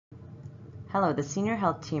Hello, the Senior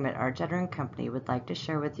Health Team at Arjetter & Company would like to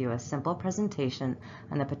share with you a simple presentation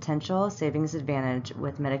on the potential savings advantage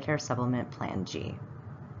with Medicare Supplement Plan G.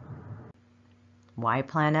 Why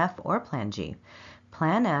Plan F or Plan G?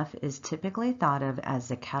 Plan F is typically thought of as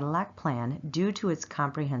the Cadillac plan due to its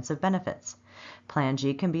comprehensive benefits. Plan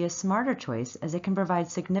G can be a smarter choice as it can provide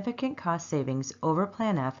significant cost savings over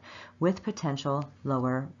Plan F with potential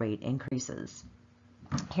lower rate increases.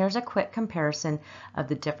 Here's a quick comparison of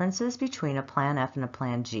the differences between a Plan F and a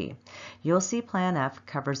Plan G. You'll see Plan F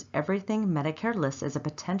covers everything Medicare lists as a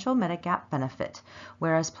potential Medigap benefit,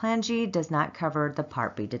 whereas Plan G does not cover the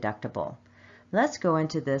Part B deductible. Let's go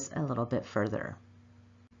into this a little bit further.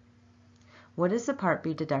 What is the Part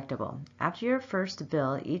B deductible? After your first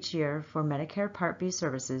bill each year for Medicare Part B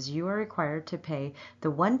services, you are required to pay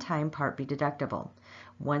the one-time Part B deductible.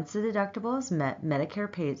 Once the deductible is met,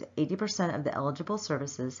 Medicare pays 80% of the eligible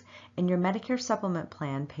services, and your Medicare supplement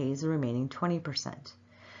plan pays the remaining 20%.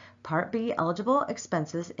 Part B eligible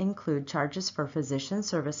expenses include charges for physician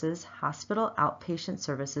services, hospital outpatient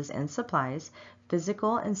services and supplies,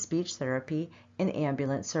 physical and speech therapy, and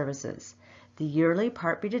ambulance services. The yearly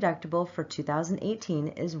Part B deductible for 2018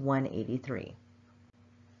 is $183.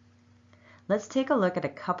 Let's take a look at a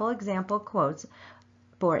couple example quotes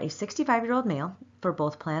for a 65-year-old male for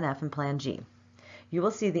both Plan F and Plan G. You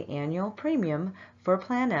will see the annual premium for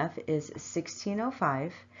Plan F is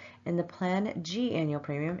 $1,605 and the Plan G annual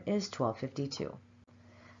premium is $1,252.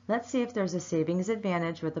 Let's see if there's a savings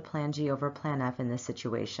advantage with the Plan G over Plan F in this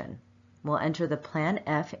situation. We'll enter the Plan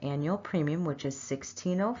F annual premium, which is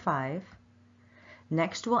 $1,605.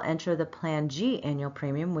 Next, we'll enter the Plan G annual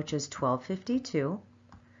premium, which is $1,252.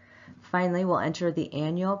 Finally, we'll enter the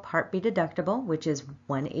annual Part B deductible, which is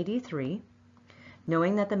 $183.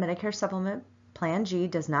 Knowing that the Medicare Supplement Plan G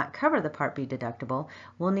does not cover the Part B deductible,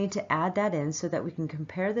 we'll need to add that in so that we can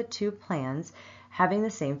compare the two plans having the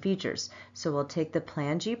same features. So we'll take the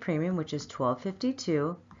Plan G premium, which is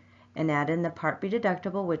 $1,252, and add in the Part B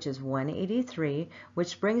deductible, which is $183,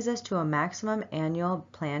 which brings us to a maximum annual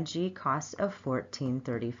Plan G cost of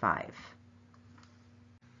 $1,435.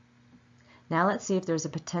 Now let's see if there's a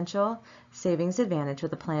potential savings advantage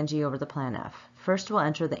with the Plan G over the Plan F. First, we'll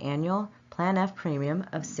enter the annual Plan F premium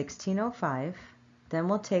of $1,605. Then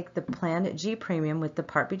we'll take the Plan G premium with the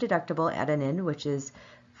Part B deductible added in, which is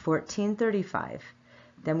 $1,435.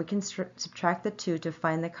 Then we can subtract the two to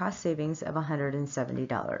find the cost savings of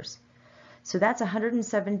 $170. So that's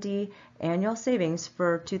 $170 annual savings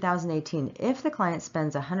for 2018 if the client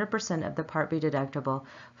spends 100% of the Part B deductible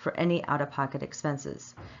for any out-of-pocket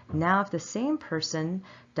expenses. Now, if the same person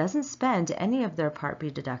doesn't spend any of their Part B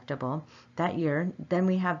deductible that year, then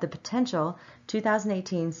we have the potential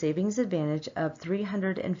 2018 savings advantage of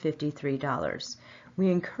 $353. We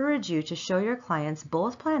encourage you to show your clients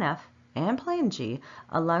both Plan F and Plan G,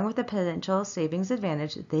 along with the potential savings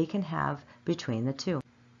advantage they can have between the two.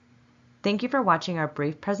 Thank you for watching our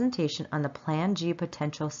brief presentation on the Plan G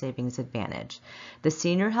potential savings advantage. The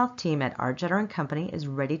Senior Health Team at Arjetter & Company is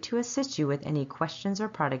ready to assist you with any questions or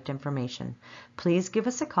product information. Please give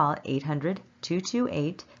us a call at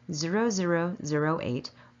 800-228-0008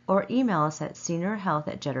 or email us at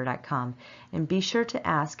seniorhealth@jetter.com, and be sure to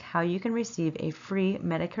ask how you can receive a free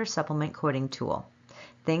Medicare supplement quoting tool.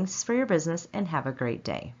 Thanks for your business and have a great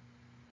day.